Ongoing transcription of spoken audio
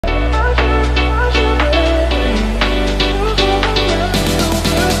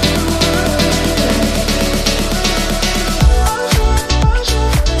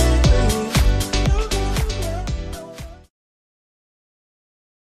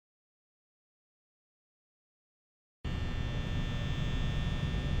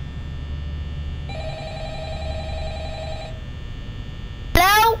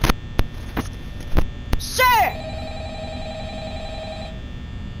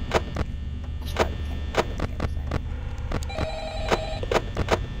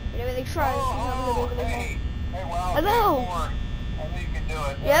try. Oh, hey, wow. Hello. I knew you could do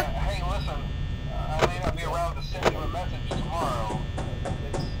it. Yep. Hey, listen, I may not be around to send you a message tomorrow.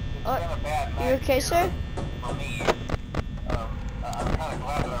 It's been a bad night. You okay, sir? For me. I'm kind of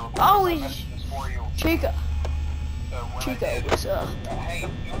glad that I recorded Oh, my he's messages for you. Chica. So when Chica, I did, what's up? hey, do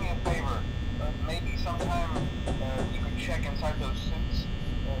me a favor. Maybe sometime you could check inside those suits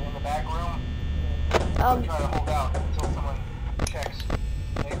in the back room. Try to hold out until someone checks.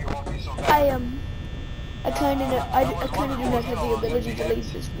 Maybe it won't be so bad. I kind of do not have the ability to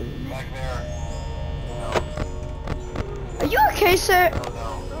leave this room. Back there, Are you okay, sir?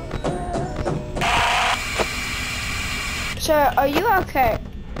 Sir, are you okay?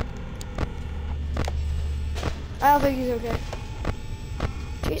 I don't think he's okay.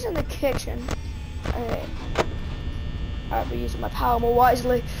 She's in the kitchen. Alright. I'll be using my power more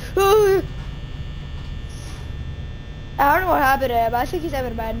wisely. I don't know what happened to him. I think he's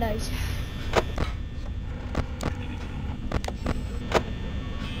having a bad night.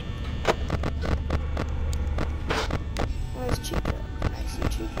 Where's Chica? I see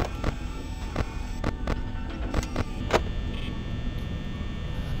Chica.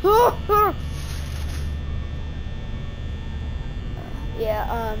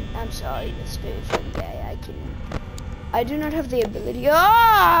 Yeah, I'm sorry, Mr. Freddy. I do not have the ability.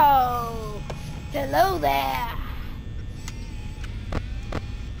 Oh! Hello there!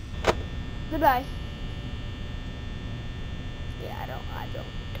 Goodbye. Yeah, I don't.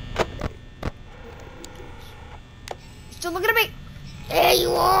 Still looking at me! There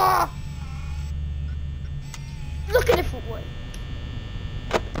you are! Look a different way.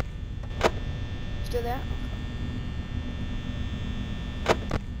 Still there?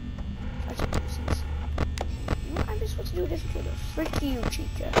 I'm just supposed to do a different video. Frick you,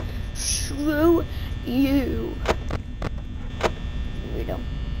 Chica. Screw you. We don't.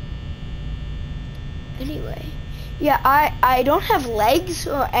 Anyway. Yeah, I don't have legs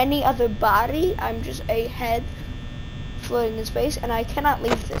or any other body. I'm just a head floating in space, and I cannot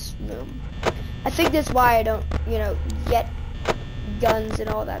leave this room. I think that's why I don't, get guns and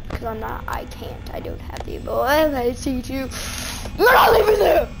all that, because I can't. I don't have the ability. I see you. You're not leaving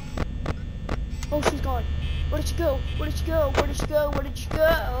there! Oh, she's gone. Where did she go? Where did she go? Where did she go? Where did she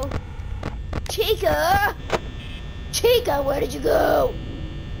go? Chica! Chica, where did you go?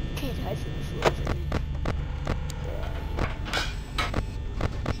 Can't hide from the floor.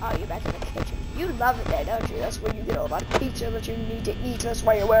 Oh, you're back in the kitchen. You love it there, don't you? That's where you get all that pizza that you need to eat. That's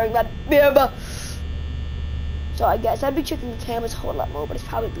why you're wearing that bib. So I guess I'd be checking the cameras a whole lot more, but it's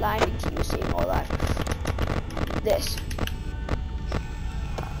probably blinding to you seeing all that. This.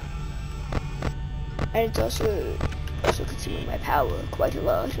 And it's also consuming my power quite a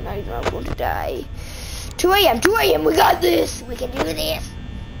lot, and I don't want to die. 2 a.m., 2 a.m., we got this! We can do this!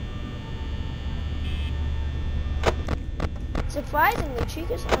 Surprisingly,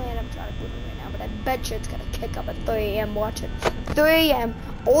 Chica's only animatronic moving right now, but I bet you it's gonna kick up at 3 a.m. Watch it. 3 a.m.,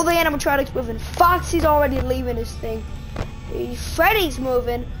 all the animatronics moving. Foxy's already leaving his thing. Freddy's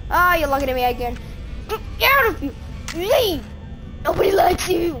moving. Ah, you're looking at me again. Get out of you! Leave! Nobody likes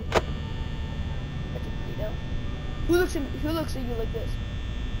you! Who looks at you like this?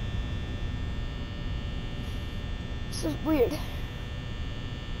 This is weird.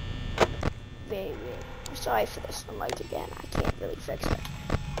 Very weird. I'm sorry for this sunlight again. I can't really fix it.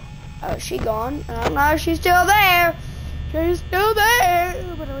 Oh, is she gone? I don't know if she's still there. She's still there.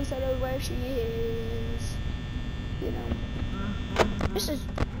 But at least I know where she is. This is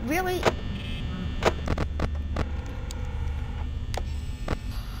really...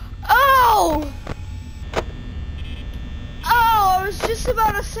 Oh! I was just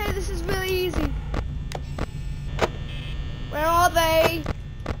about to say this is really easy. Where are they?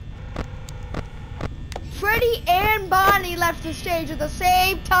 Freddy and Bonnie left the stage at the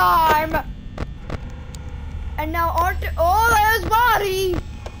same time. And now aren't there? Oh, there's Bonnie.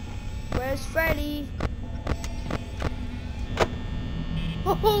 Where's Freddy?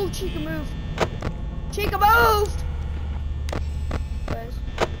 Oh, Chica moved. Chica moved. Where's?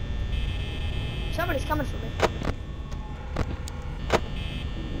 Somebody's coming for me.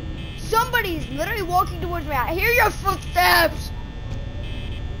 Somebody's literally walking towards me. I hear your footsteps.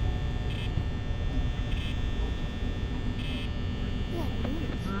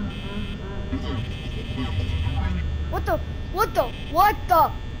 What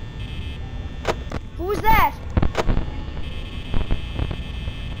the? Who was that?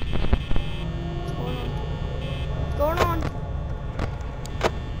 What's going on?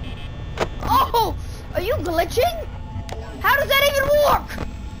 Oh, are you glitching? How does that even work?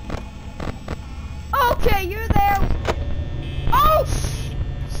 Okay, you're there. Oh!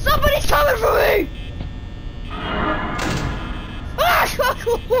 Somebody's coming!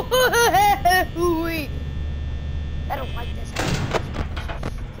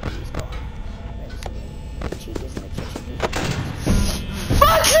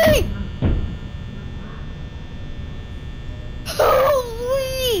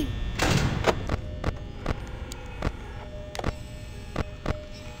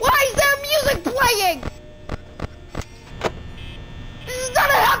 dying! This is not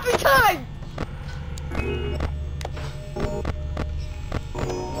a happy time!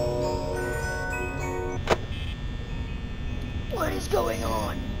 What is going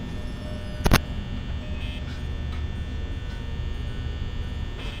on?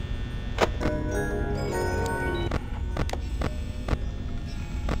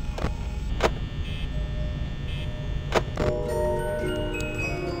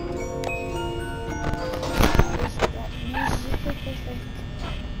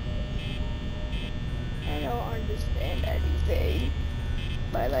 I don't understand anything.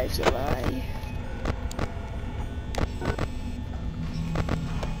 My life's a lie.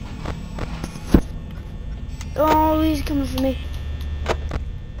 Oh, he's coming for me.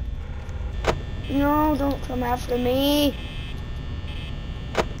 No, don't come after me.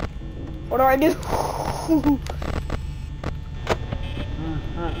 What do I do?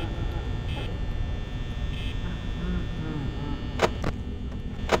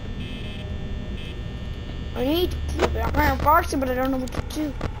 I need to keep it. I'm trying to box it, but I don't know what to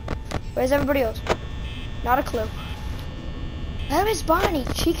do. Where's everybody else? Not a clue. Where is Bonnie?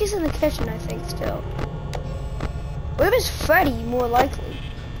 Chica's in the kitchen, I think, still. Where is Freddy, more likely?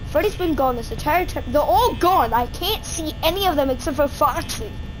 Freddy's been gone this entire time. They're all gone. I can't see any of them except for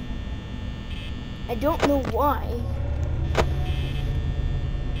Foxy. I don't know why.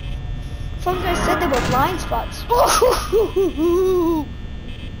 Some guys said they were blind spots.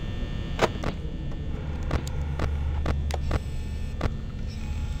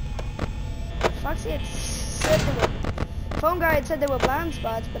 Foxy had said they were. Phone guy had said they were blind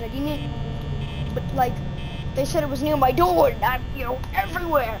spots, but I didn't. But like, they said it was near my door, not, you know,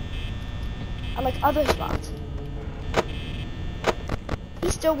 everywhere. I like other spots. He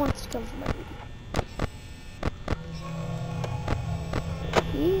still wants to come from my room.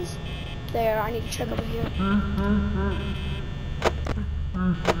 He's there. I need to check over here.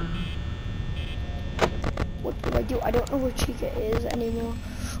 What do I do? I don't know where Chica is anymore.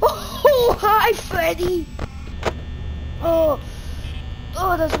 Oh, hi, Freddy. Oh,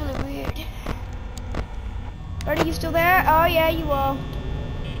 that's really weird. Freddy, you still there? Oh, yeah, you are.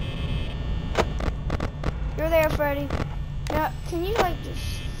 You're there, Freddy. Now, can you, like, just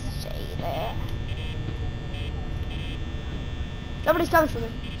stay there? Nobody's coming for me.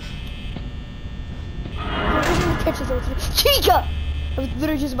 Nobody's in the kitchen, so it's Chica! I was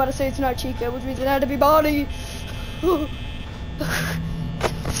literally just about to say it's not Chica, which means it had to be Bonnie.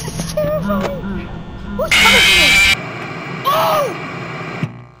 This is terrifying. Who's coming for me? Oh!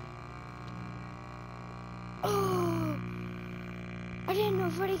 Oh! I didn't know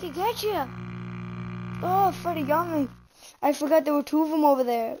Freddy could get you. Oh, Freddy got me. I forgot there were two of them over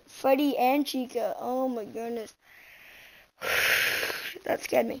there. Freddy and Chica. Oh my goodness. That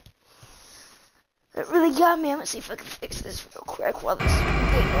scared me. That really got me. I'm gonna see if I can fix this real quick while this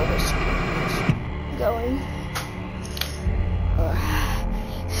thing is going.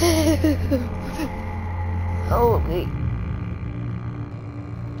 Holy.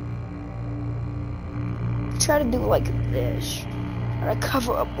 Try to do like this. Try to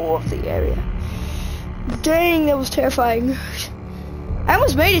cover up more of the area. Dang, that was terrifying. I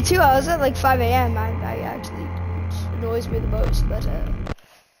almost made it too. I was at like 5 a.m. I actually, it annoys me the most, but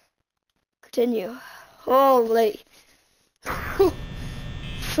continue. Holy.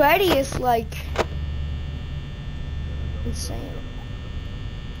 Freddy is like insane.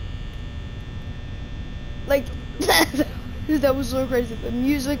 Like that was so crazy. The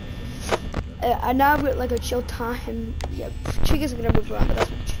music. I now have like a chill time. Yeah, Chica's gonna move around, but that's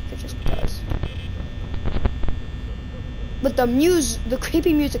what Chica just does. But the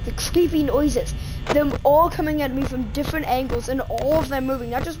creepy music, the creepy noises, them all coming at me from different angles, and all of them moving,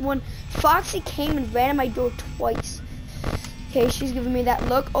 not just one. Foxy came and ran at my door twice. Okay, she's giving me that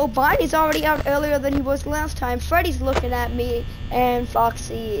look. Oh, Bonnie's already out earlier than he was last time. Freddy's looking at me, and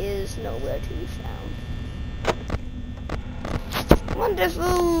Foxy is nowhere to be found.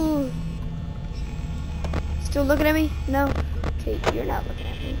 Wonderful. Still looking at me? No? Okay, you're not looking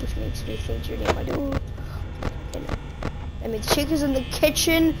at me, which makes me think you're near my door. I mean, Chica's in the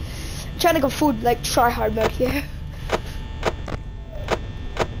kitchen. I'm trying to go food, like, try hard mode here.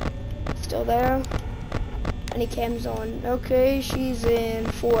 Still there. Any cams on? Okay, she's in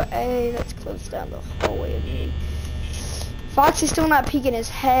 4A. That's close down the hallway of me. Foxy's still not peeking his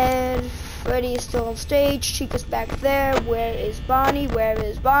head. Freddy is still on stage. Chica's back there. Where is Bonnie? Where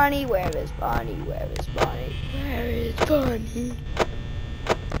is Bonnie? Where is Bonnie? Where is Bonnie? Where is Bonnie?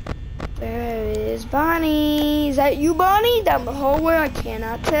 Where is Bonnie? Is that you, Bonnie? Down the hallway? I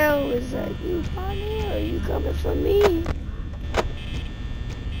cannot tell. Is that you, Bonnie? Or are you coming for me?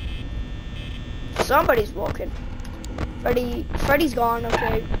 somebody's walking. Freddy's gone,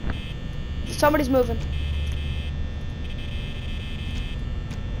 okay. Somebody's moving.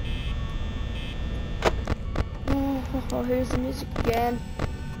 Oh, here's the music again.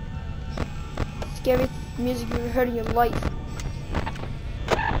 Scariest music you've ever heard in your life.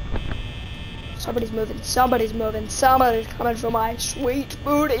 Somebody's moving. Somebody's moving. Somebody's coming for my sweet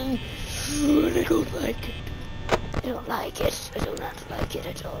booty. I don't like it. I don't like it. I do not like it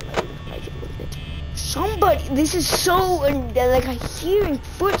at all. I don't like it with it. Somebody. This is so like I'm hearing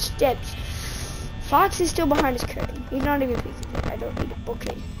footsteps. Fox is still behind his curtain. He's not even peeking. I don't need a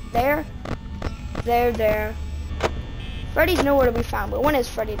booking. There. Freddy's nowhere to be found. But when is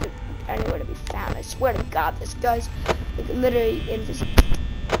Freddy anywhere to be found? I swear to God, this guy's like literally invisible.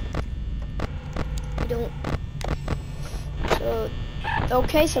 I don't. So,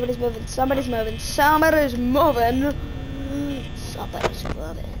 okay, somebody's moving. Somebody's moving. Somebody's moving. Somebody's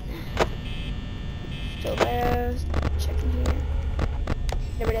moving. Still there. Checking here.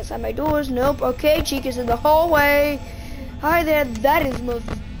 Nobody outside my doors. Nope. Okay, Chica's in the hallway. Hi there. That is most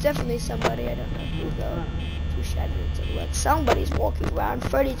definitely somebody. I don't know who though. Too shattered to look. Somebody's walking around.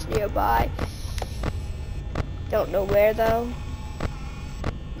 Freddy's nearby. Don't know where though.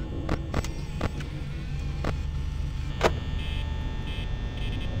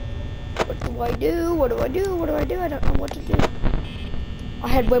 What do I do? What do I do? What do I do? I don't know what to do. I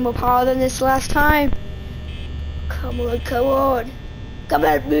had way more power than this last time. Come on, come on. Come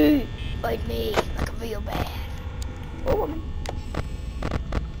at me. Like me. Like a real bad. Oh, woman.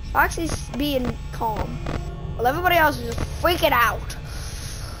 Foxy's being calm. While everybody else is just freaking out.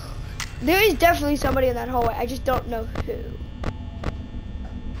 There is definitely somebody in that hallway. I just don't know who.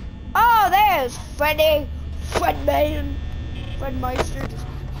 Oh, there's Freddy. Fredman. Fredmeister just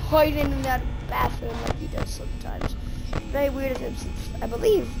hiding in that bathroom like he does sometimes. Very weird of him, I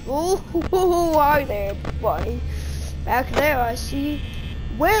believe. Oh, hi there, buddy. Back there, I see.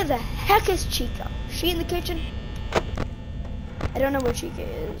 Where the heck is Chica? Is she in the kitchen? I don't know where Chica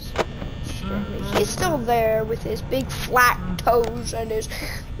is. He's still there with his big flat toes and his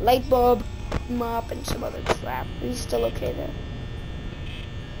light bulb mop and some other crap. He's still okay there.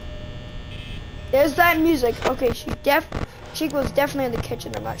 There's that music. Okay, Chica was definitely in the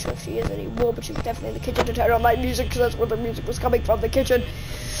kitchen. I'm not sure if she is anymore, but she was definitely in the kitchen to turn on my music because that's where the music was coming from, the kitchen.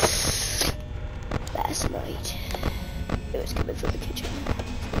 Last night. It was coming from the kitchen.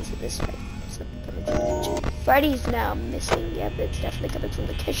 This way. Coming from the kitchen. Freddy's now missing. Yep, it's definitely coming from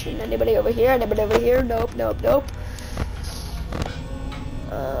the kitchen. Anybody over here? Anybody over here? Nope, nope, nope.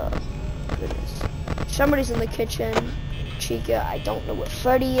 Goodness. Somebody's in the kitchen. Chica, I don't know where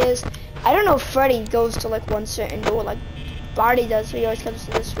Freddy is. I don't know if Freddy goes to like one certain door like Barney does, so he always comes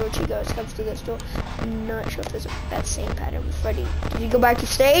to this door, Chica always comes to this door. I'm not sure if there's that same pattern with Freddy. Did he go back to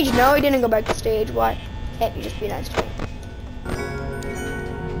stage? No, he didn't go back to stage. Why? Can't you just be nice to me?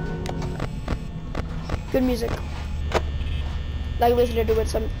 Good music. Like listening to it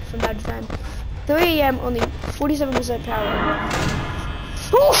from time to time. 3 AM, only 47% power.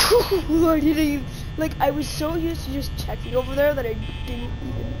 Oh, I didn't even, like, I was so used to just checking over there that I didn't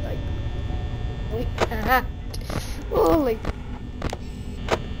even, like, react. Holy.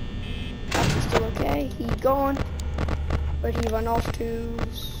 That's still okay. He gone. Where'd he run off to?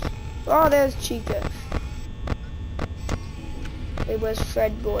 Oh, there's Chica. Hey, where's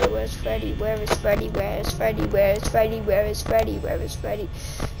Fred boy? Where's Freddy? Where is Freddy? Where is Freddy? Where is Freddy? Where is Freddy? Where is Freddy?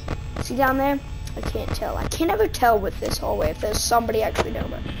 Is he down there? I can't tell. I can never tell with this hallway if there's somebody actually down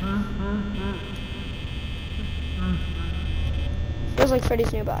there. Feels like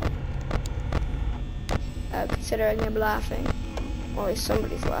Freddy's nearby. Considering him laughing. Or at least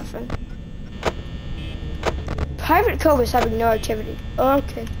somebody's laughing. Private Cove is having no activity.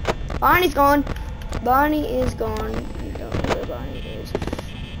 Okay. Barney's gone. Barney is gone. I don't know where Barney is.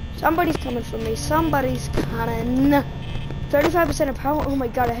 Somebody's coming for me. Somebody's coming. 35% of power. Oh my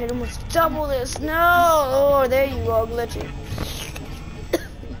god, I had almost double this. No. Oh, there you go, glitching.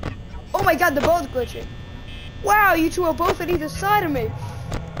 Oh my god, they're both glitching. Wow, you two are both at either side of me.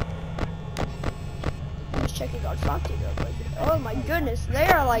 I'm just checking on Foxy though. Like, oh my goodness, they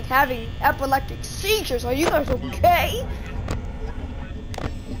are like having epileptic seizures. Are you guys okay?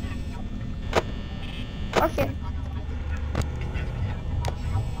 Okay.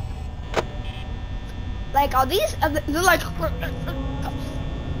 Like, are these, they're like,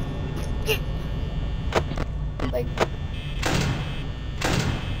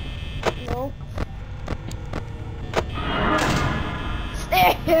 no.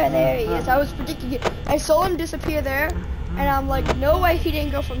 There he is. I was predicting it. I saw him disappear there, and I'm like, no way he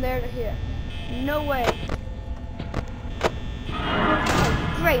didn't go from there to here. No way.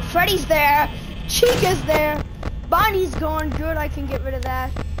 Oh, great, Freddy's there. Chica's there. Bonnie's gone. Good, I can get rid of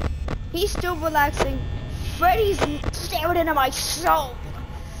that. He's still relaxing. Freddy's staring into my soul.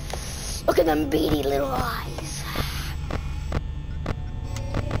 Look at them beady little eyes.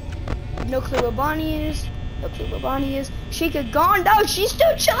 No clue where Bonnie is. No clue where Bonnie is. Chica gone. No, she's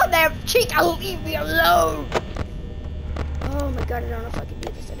still chilling there. Chica, leave me alone. Oh my god, I don't know if I can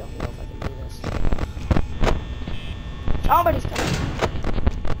do this. I don't know if I can do this. Somebody's coming.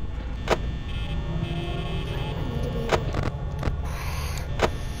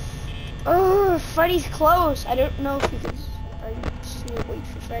 Oh, Freddy's close. I don't know if you can. I just need to wait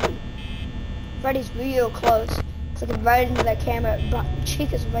for Freddy. Freddy's real close. It's like right into that camera. But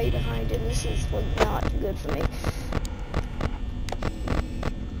Chica's right behind him. This is like not good for me.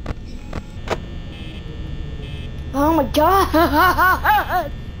 Oh my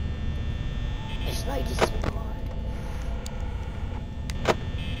god! This night is so hard.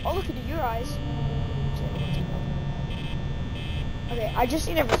 Oh, look into your eyes. Okay, I just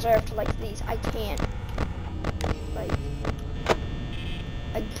need a reserve to like these. I can't. Like,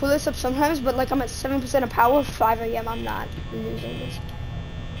 I pull this up sometimes, but like I'm at 7% of power, 5 AM, I'm not losing this.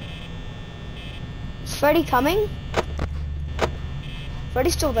 Is Freddy coming?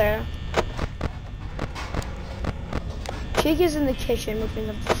 Freddy's still there. Chica's in the kitchen, which means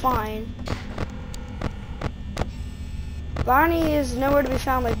I'm fine. Bonnie is nowhere to be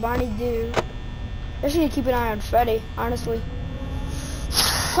found like Bonnie do. I just need to keep an eye on Freddy, honestly.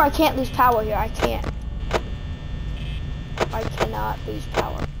 I can't lose power here, I can't. I cannot lose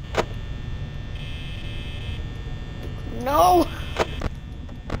power. No!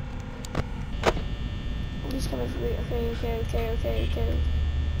 He's coming for me. Okay.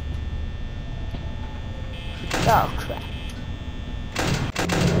 Oh, crap.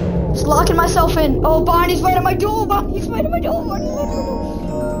 Just locking myself in. Oh, Bonnie's right at my door. Bonnie's right at my door.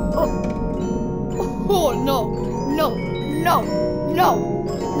 Oh. Oh, no.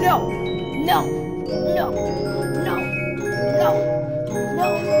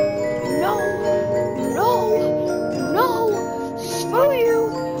 Screw you.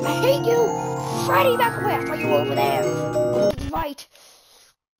 I hate you. Freddy, back away. I thought you were over there. Right.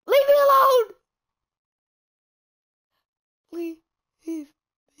 Leave me alone. Leave me.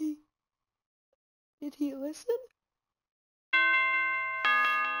 Did he listen?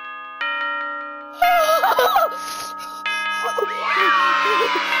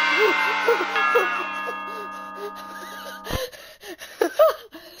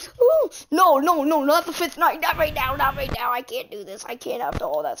 No, not the 5th night, not right now, I can't do this, I can't after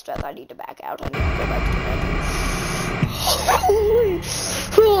all that stress, I need to back out, I need to go back to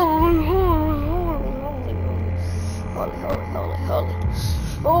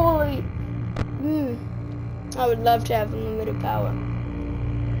holy. I would love to have unlimited power.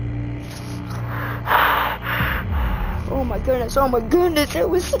 Oh my goodness, it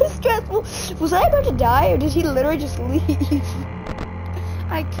was so stressful. Was I about to die, or did he literally just leave?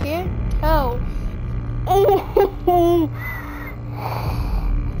 I can't tell. Oh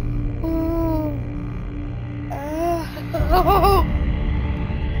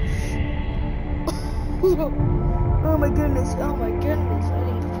my goodness, I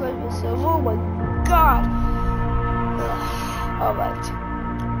need to prepare myself. Oh my god. Alright.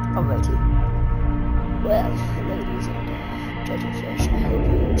 Well, ladies and gentlefish, I hope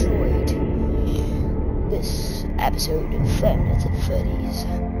you enjoyed this episode of Five Nights at Freddy's.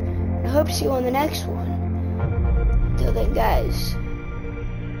 I hope to see you on the next one. Till then, guys,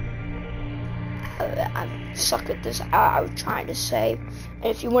 I'm suck at this. I was trying to say, and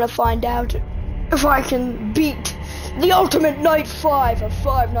if you want to find out if I can beat the ultimate night 5 of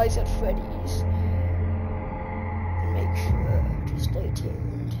Five Nights at Freddy's, make sure to stay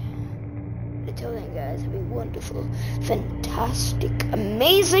tuned. Until then, guys, have a wonderful, fantastic,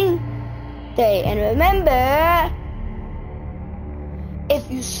 amazing day. And remember, if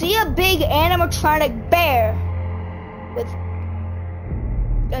you see a big animatronic bear with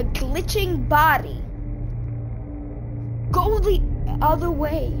a glitching body, go the other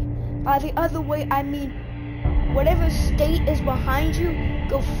way. By the other way, I mean whatever state is behind you,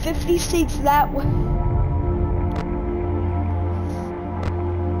 go 50 states that way.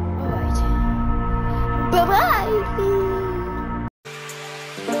 Alright. Bye-bye.